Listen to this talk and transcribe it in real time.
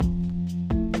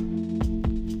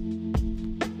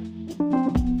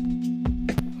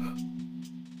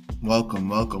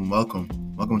Welcome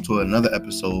to another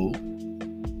episode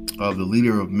of the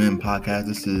Leader of Men podcast.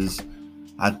 This is,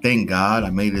 I thank God I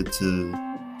made it to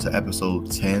episode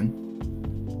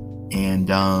 10. And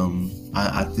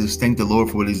I just thank the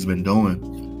Lord for what He's been doing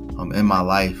in my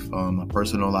life, my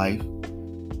personal life,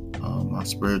 my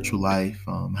spiritual life,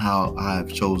 how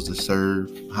I've chose to serve,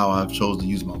 how I've chose to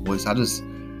use my voice. I just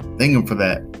thank Him for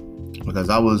that, because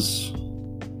I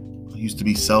used to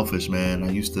be selfish, man. I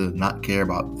used to not care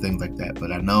about things like that.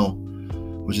 But I know,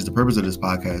 which is the purpose of this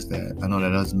podcast, that I know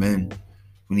that us men,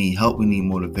 we need help, we need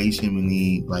motivation, we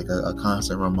need like a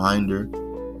constant reminder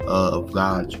of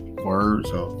God's word.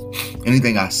 So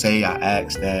anything I say, I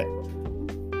ask that,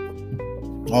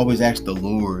 always ask the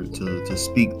Lord to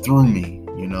speak through me,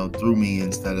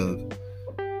 instead of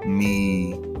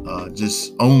me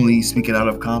just only speaking out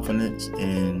of confidence,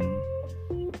 and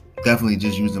definitely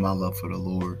just using my love for the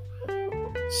Lord.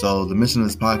 So the mission of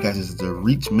this podcast is to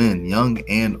reach men, young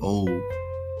and old,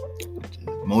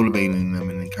 motivating them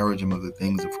and encouraging them of the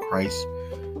things of Christ.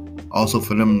 Also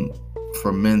for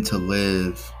men to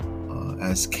live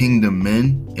as kingdom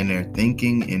men in their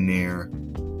thinking, in their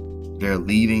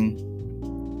leading,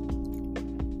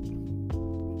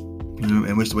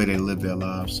 in which way they live their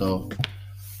lives. So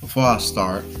before I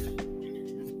start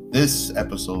this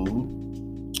episode,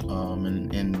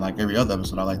 and like every other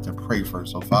episode, I like to pray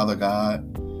first. So Father God,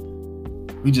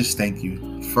 we just thank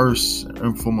you. First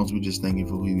and foremost, we just thank you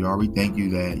for who you are. We thank you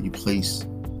that you place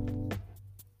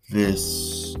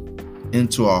this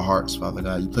into our hearts, Father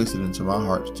God. You place it into my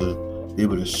heart to be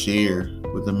able to share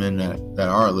with the men that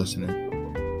are listening,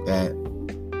 that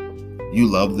you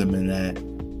love them, and that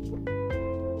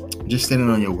just standing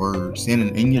on your word,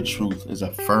 standing in your truth is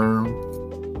a firm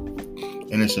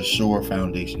and it's a sure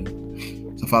foundation.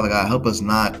 So Father God, help us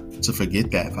not to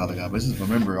forget that, Father God. But just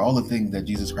remember all the things that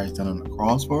Jesus Christ done on the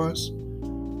cross for us,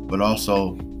 but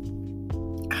also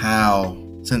how,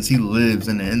 since He lives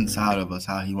in the inside of us,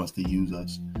 how He wants to use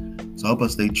us. So help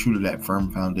us stay true to that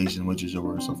firm foundation, which is your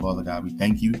word. So Father God, we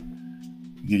thank you.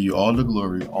 We give you all the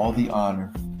glory, all the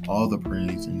honor, all the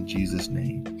praise in Jesus'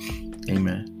 name.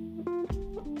 Amen.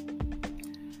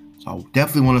 So I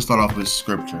definitely want to start off with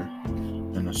scripture.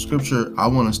 And the scripture I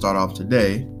want to start off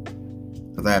today,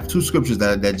 because I have two scriptures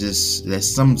that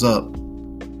sums up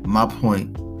my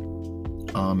point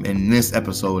in this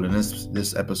episode,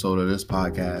 this episode of this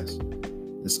podcast.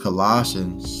 It's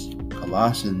Colossians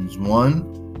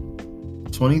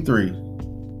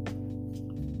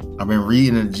 1:23. I've been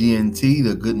reading the GNT,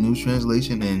 the Good News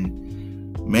Translation, and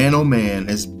man, oh man,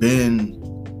 it's been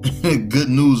good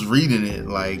news reading it.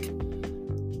 Like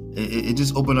it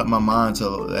just opened up my mind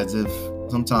to, as if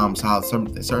sometimes how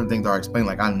certain things are explained,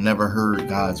 like I never heard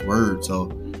God's word.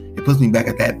 So it puts me back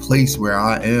at that place where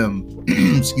I am,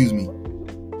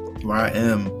 where I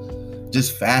am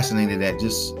just fascinated at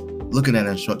just looking at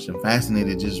instruction,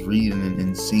 fascinated just reading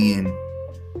and seeing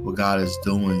what God is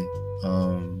doing.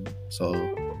 So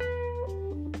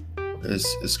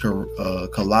it's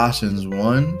Colossians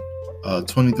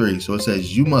 1:23. So it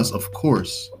says, you must, of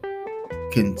course,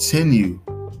 continue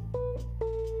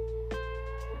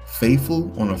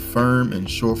faithful on a firm and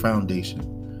sure foundation,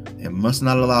 and must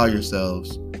not allow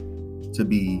yourselves to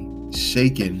be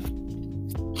shaken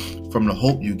from the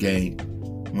hope you gained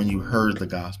when you heard the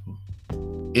gospel.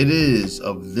 It is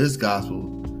of this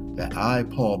gospel that I,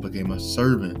 Paul, became a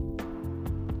servant.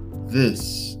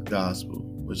 This gospel,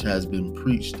 which has been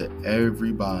preached to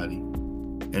everybody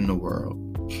in the world.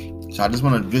 So I just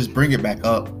want to just bring it back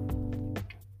up.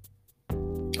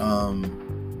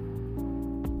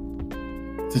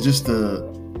 To just the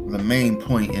main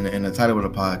point in the title of the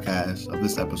podcast of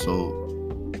this episode.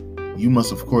 You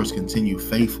must, of course, continue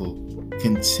faithful.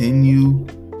 Continue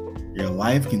your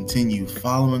life. Continue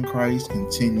following Christ.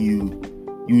 Continue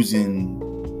using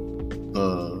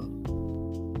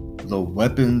the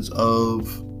weapons of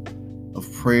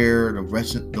prayer, the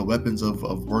weapons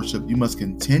of worship. You must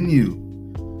continue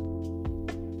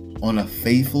on a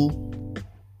faithful,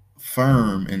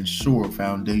 firm, and sure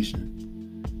foundation.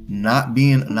 Not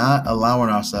allowing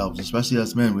ourselves, especially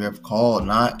us men, we have called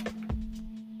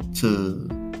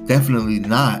definitely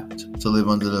not to live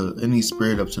under any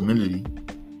spirit of timidity.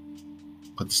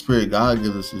 But the spirit God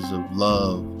gives us is of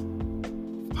love,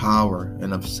 power,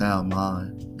 and of sound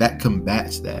mind. That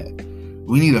combats that.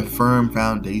 We need a firm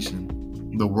foundation.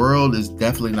 The world is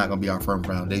definitely not going to be our firm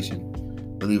foundation.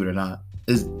 Believe it or not.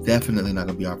 It's definitely not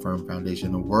going to be our firm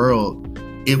foundation. The world,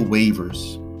 it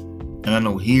wavers. And I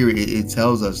know here it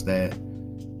tells us that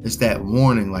it's that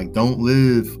warning, like don't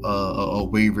live a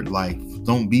wavered life.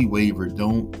 Don't be wavered.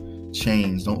 Don't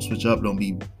change. Don't switch up. Don't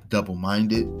be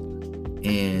double-minded.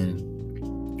 And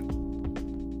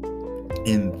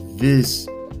And this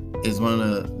is one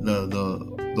of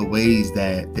the ways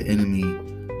that the enemy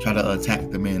try to attack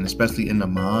the man, especially in the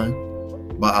mind,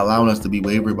 by allowing us to be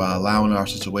wavered, by allowing our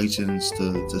situations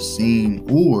to seem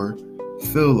or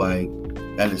feel like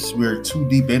that we're too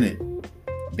deep in it,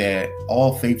 that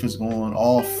all faith is gone,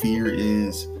 all fear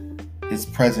is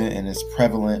present and is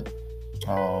prevalent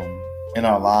in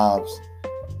our lives.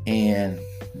 And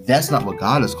that's not what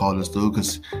God has called us to,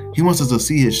 because he wants us to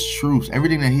see his truth.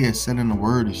 Everything that he has said in the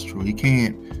word is true. He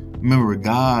can't, remember,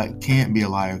 God can't be a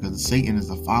liar, because Satan is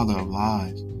the father of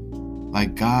lies.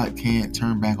 Like, God can't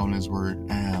turn back on his word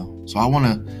now. So I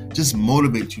want to just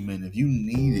motivate you, man. If you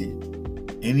need it,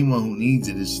 anyone who needs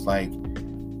it, it's like,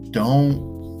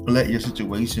 don't let your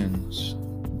situations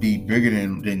be bigger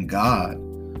than God.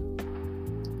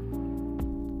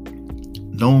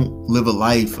 Don't live a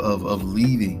life of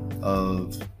leading,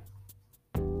 of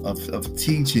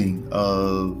teaching,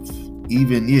 of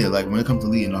even, like when it comes to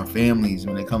leading our families,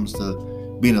 when it comes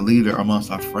to being a leader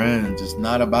amongst our friends, it's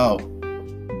not about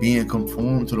being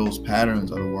conformed to those patterns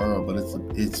of the world, but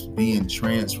it's being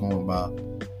transformed by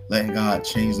letting God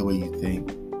change the way you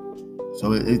think.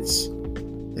 So it's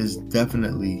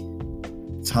definitely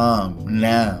time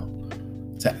now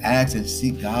to ask and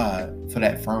seek God for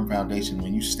that firm foundation.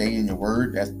 When you stay in your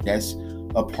word, that's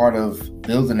a part of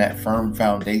building that firm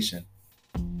foundation.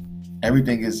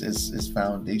 Everything is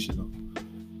foundational,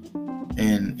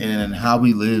 and how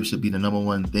we live should be the number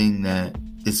one thing that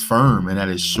is firm and that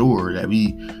is sure, that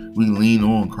we lean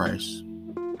on Christ.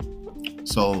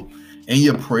 So in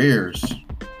your prayers,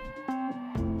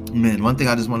 man, one thing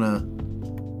I just want to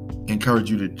encourage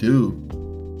you to do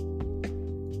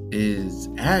is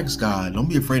ask God. Don't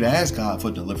be afraid to ask God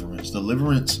for deliverance.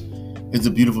 Deliverance is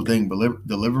a beautiful thing.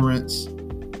 Deliverance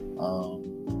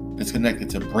is connected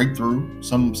to breakthrough.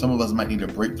 Some of us might need a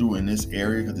breakthrough in this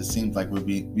area, because it seems like we've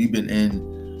been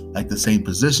in like the same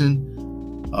position.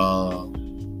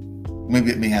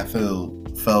 Maybe it may have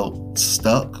felt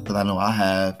stuck, because I know I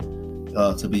have,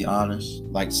 to be honest,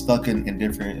 like stuck in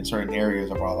certain areas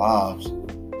of our lives,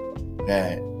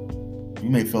 that you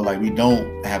may feel like we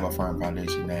don't have a firm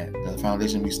foundation, that the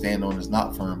foundation we stand on is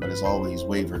not firm, but it's always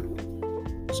wavered.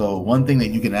 So one thing that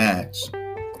you can ask,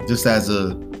 just as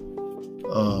a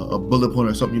bullet point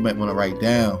or something you might want to write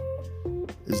down,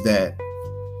 is that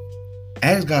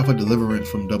ask God for deliverance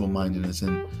from double-mindedness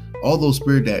and all those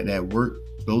spirits that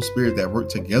work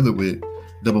together with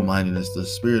double-mindedness, the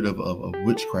spirit of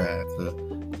witchcraft, the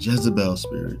Jezebel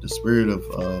spirit, the spirit of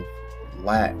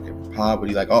lack and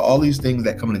poverty, like all these things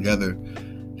that come together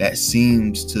that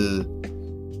seems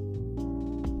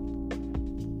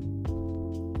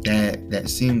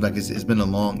like it's been a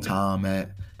long time,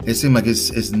 it seems like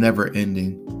it's never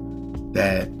ending,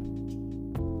 that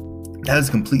is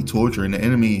complete torture, and the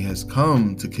enemy has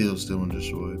come to kill, steal, and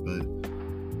destroy. But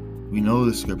we know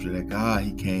the scripture that God,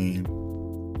 he came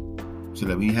so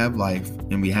that we have life,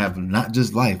 and we have not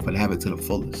just life, but have it to the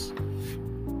fullest.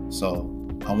 So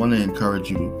I want to encourage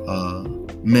you,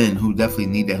 men who definitely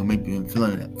need that, who may be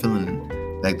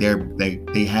feeling like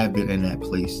they have been in that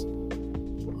place.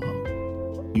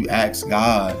 You ask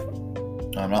God,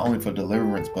 not only for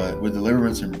deliverance, but with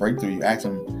deliverance and breakthrough, you ask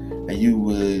him that you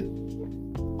would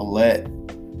let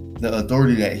the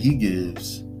authority that he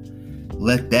gives,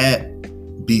 let that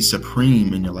be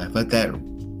supreme in your life. Let that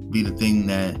be the thing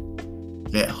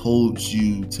that holds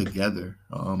you together,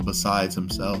 besides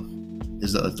himself,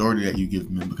 is the authority that you give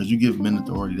men, because you give men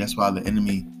authority. That's why the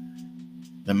enemy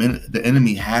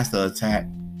has to attack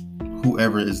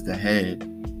whoever is the head.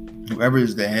 Whoever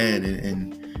is the head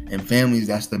in families,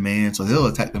 that's the man. So he'll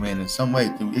attack the man in some way.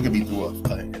 It could be through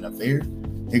an affair.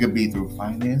 It could be through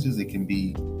finances. It can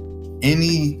be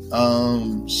any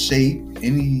shape,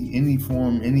 any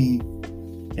form, in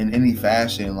any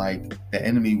fashion. Like, the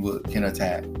enemy can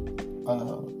attack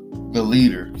the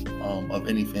leader of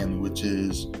any family, which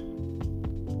is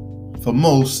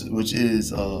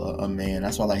a man.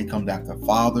 That's why, like, he comes after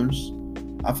fathers.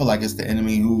 I feel like it's the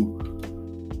enemy who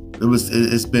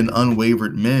it's been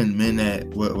unwavered men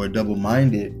that were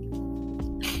double-minded,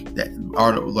 that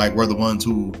are like, were the ones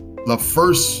who, the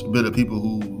first bit of people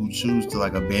who choose to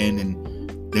like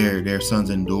abandon their sons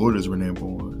and daughters when they're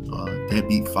born.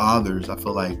 Deadbeat fathers. I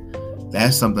feel like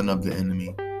that's something of the enemy,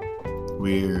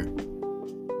 where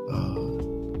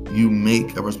you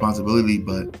make a responsibility,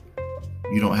 but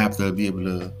you don't have to be able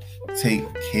to take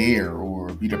care or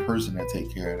be the person that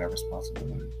take care of that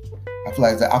responsibility. I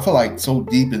feel like so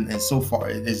deep and so far,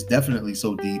 it's definitely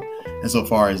so deep and so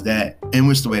far as that, in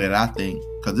which the way that I think,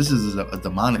 because this is a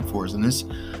demonic force, and this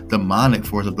demonic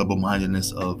force of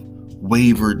double-mindedness, of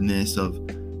waveredness, of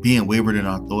being wavered in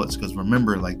our thoughts. Because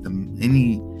remember, like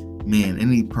any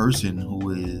person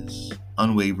who is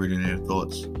unwavered in their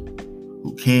thoughts,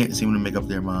 who can't seem to make up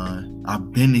their mind.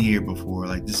 I've been here before.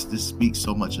 Like this speaks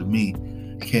so much of me.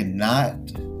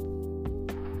 Cannot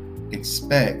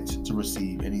expect to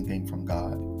receive anything from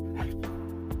God.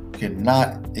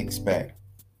 Cannot expect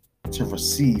to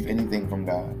receive anything from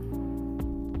God.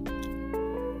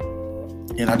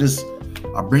 And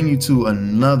I bring you to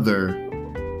another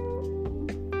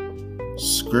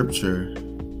scripture,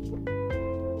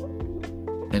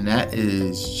 and that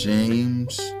is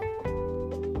James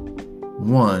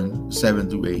 1, 7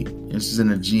 through 8. This is in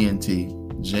the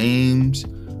GNT. James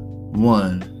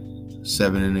 1,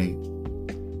 7 and 8.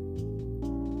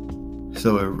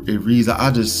 So it reads, I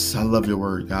love your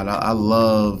word, God. I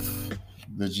love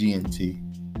the GNT.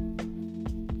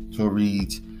 So it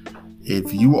reads,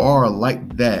 if you are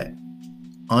like that,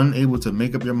 unable to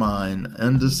make up your mind,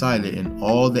 undecided in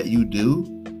all that you do,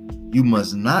 you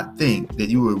must not think that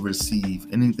you will receive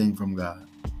anything from God.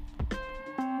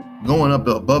 Going up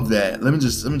above that, let me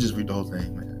just read the whole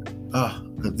thing, man.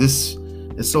 Because this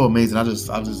is so amazing. I just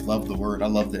love the word. I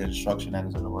love the instruction that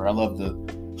is in the word. I love the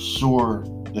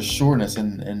sureness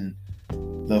and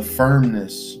the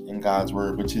firmness in God's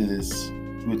word, which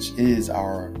is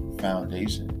our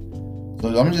foundation. So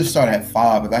I'm gonna just start at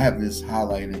 5 because I have this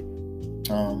highlighted.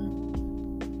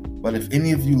 But if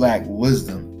any of you lack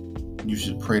wisdom, you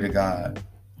should pray to God,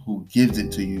 who gives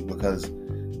it to you, because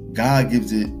God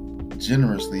gives it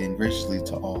generously and graciously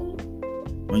to all.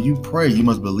 When you pray, you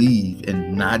must believe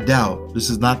and not doubt. This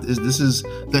is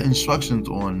the instructions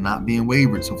on not being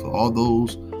wavered. So for all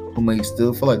those who may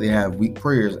still feel like they have weak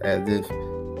prayers, as if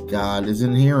God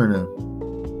isn't hearing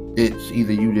them, it's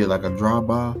either you did like a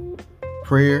drive-by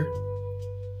prayer,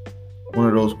 one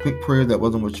of those quick prayers that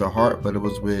wasn't with your heart, but it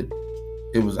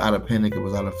was out of panic, it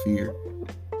was out of fear.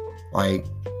 Like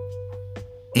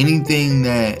anything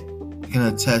that can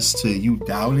attest to you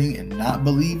doubting and not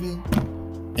believing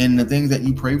in the things that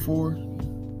you pray for.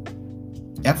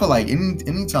 I feel like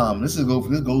anytime, this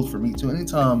goes for me too,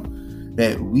 anytime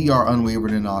that we are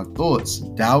unwavered in our thoughts,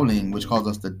 doubting, which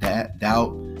causes us to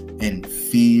doubt and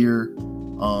fear,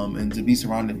 and to be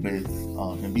surrounded with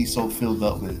and be so filled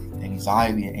up with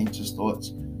anxiety and anxious thoughts,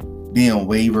 being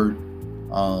wavered,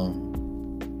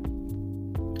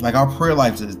 like our prayer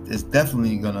life is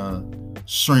definitely gonna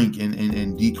shrink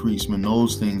and decrease when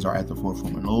those things are at the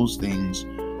forefront, when those things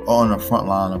are on the front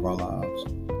line of our lives,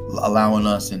 allowing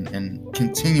us and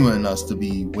continuing us to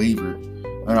be wavered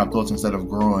in our thoughts instead of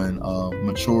growing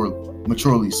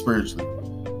maturely spiritually.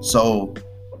 So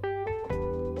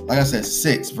like I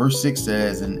said, verse 6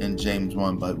 says in James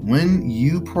 1, but when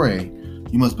you pray,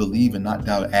 you must believe and not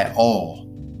doubt at all.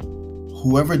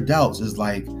 Whoever doubts is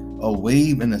like a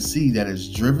wave in the sea that is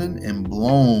driven and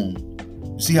blown.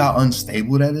 You see how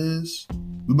unstable that is?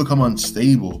 We become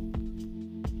unstable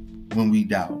when we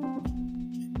doubt.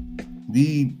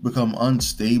 We become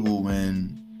unstable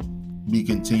when we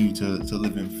continue to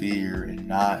live in fear and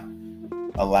not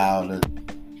allow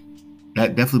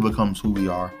that definitely becomes who we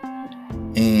are.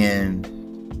 And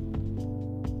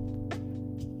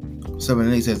 7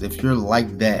 and 8 says, if you're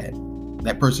like that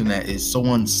person that is so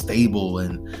unstable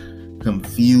and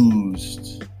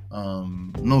confused,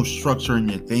 no structure in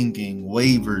your thinking,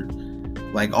 wavered,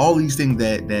 like all these things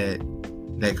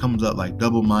that comes up, like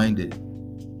double-minded,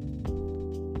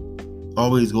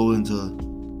 always go into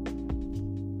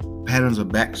patterns of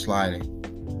backsliding.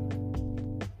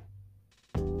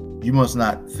 You must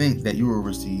not think that you will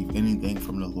receive anything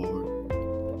from the Lord.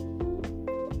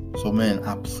 So man,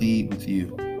 I plead with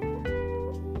you,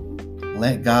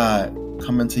 let God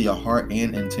come into your heart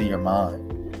and into your mind.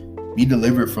 Be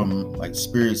delivered from like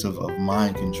spirits of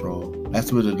mind control.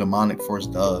 That's what the demonic force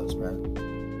does, man.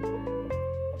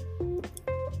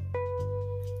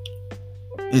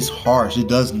 It's harsh. It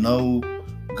does no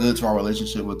good to our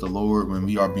relationship with the Lord when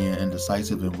we are being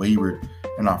indecisive and wavered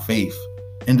in our faith.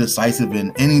 Indecisive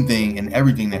in anything and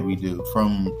everything that we do,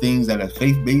 from things that are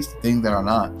faith-based to things that are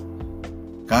not.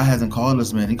 God hasn't called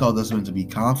us, man. He called us, man, to be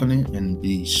confident and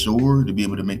be sure, to be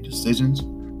able to make decisions,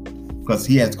 because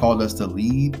he has called us to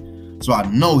lead. So I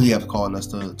know he has called us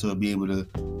to be able to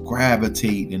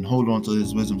gravitate and hold on to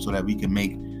his wisdom so that we can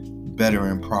make better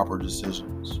and proper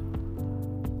decisions.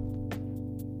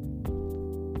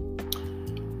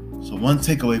 So one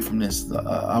takeaway from this,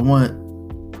 I want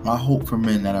my hope for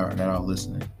men that are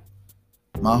listening.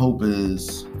 My hope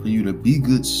is for you to be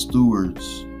good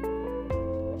stewards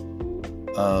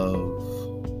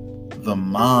of the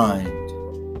mind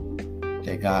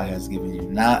that God has given you,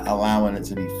 not allowing it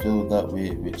to be filled up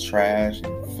with trash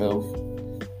and filth,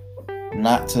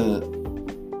 not to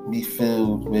be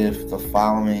filled with the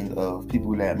following of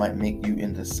people that might make you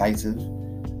indecisive,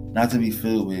 not to be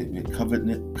filled with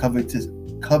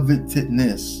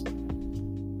covetousness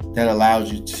that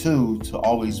allows you to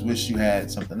always wish you had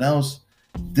something else,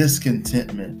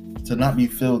 discontentment, to not be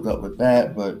filled up with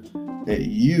that, but that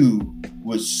you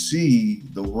would see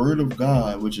the word of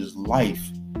God, which is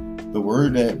life, the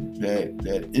word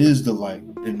that is the light,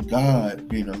 and God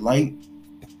being a light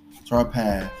to our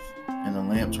path and a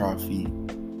lamp to our feet.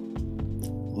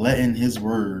 Letting his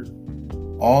word,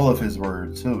 all of his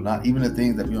word too, not even the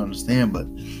things that we understand, but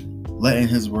letting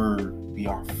his word be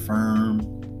our firm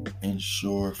and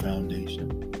sure foundation.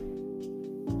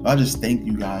 So I just thank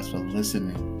you guys for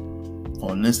listening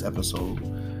on this episode.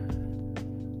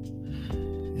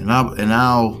 And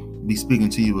I'll be speaking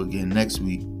to you again next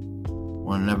week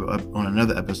on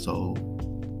another episode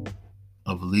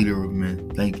of Leader of Men.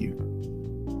 Thank you.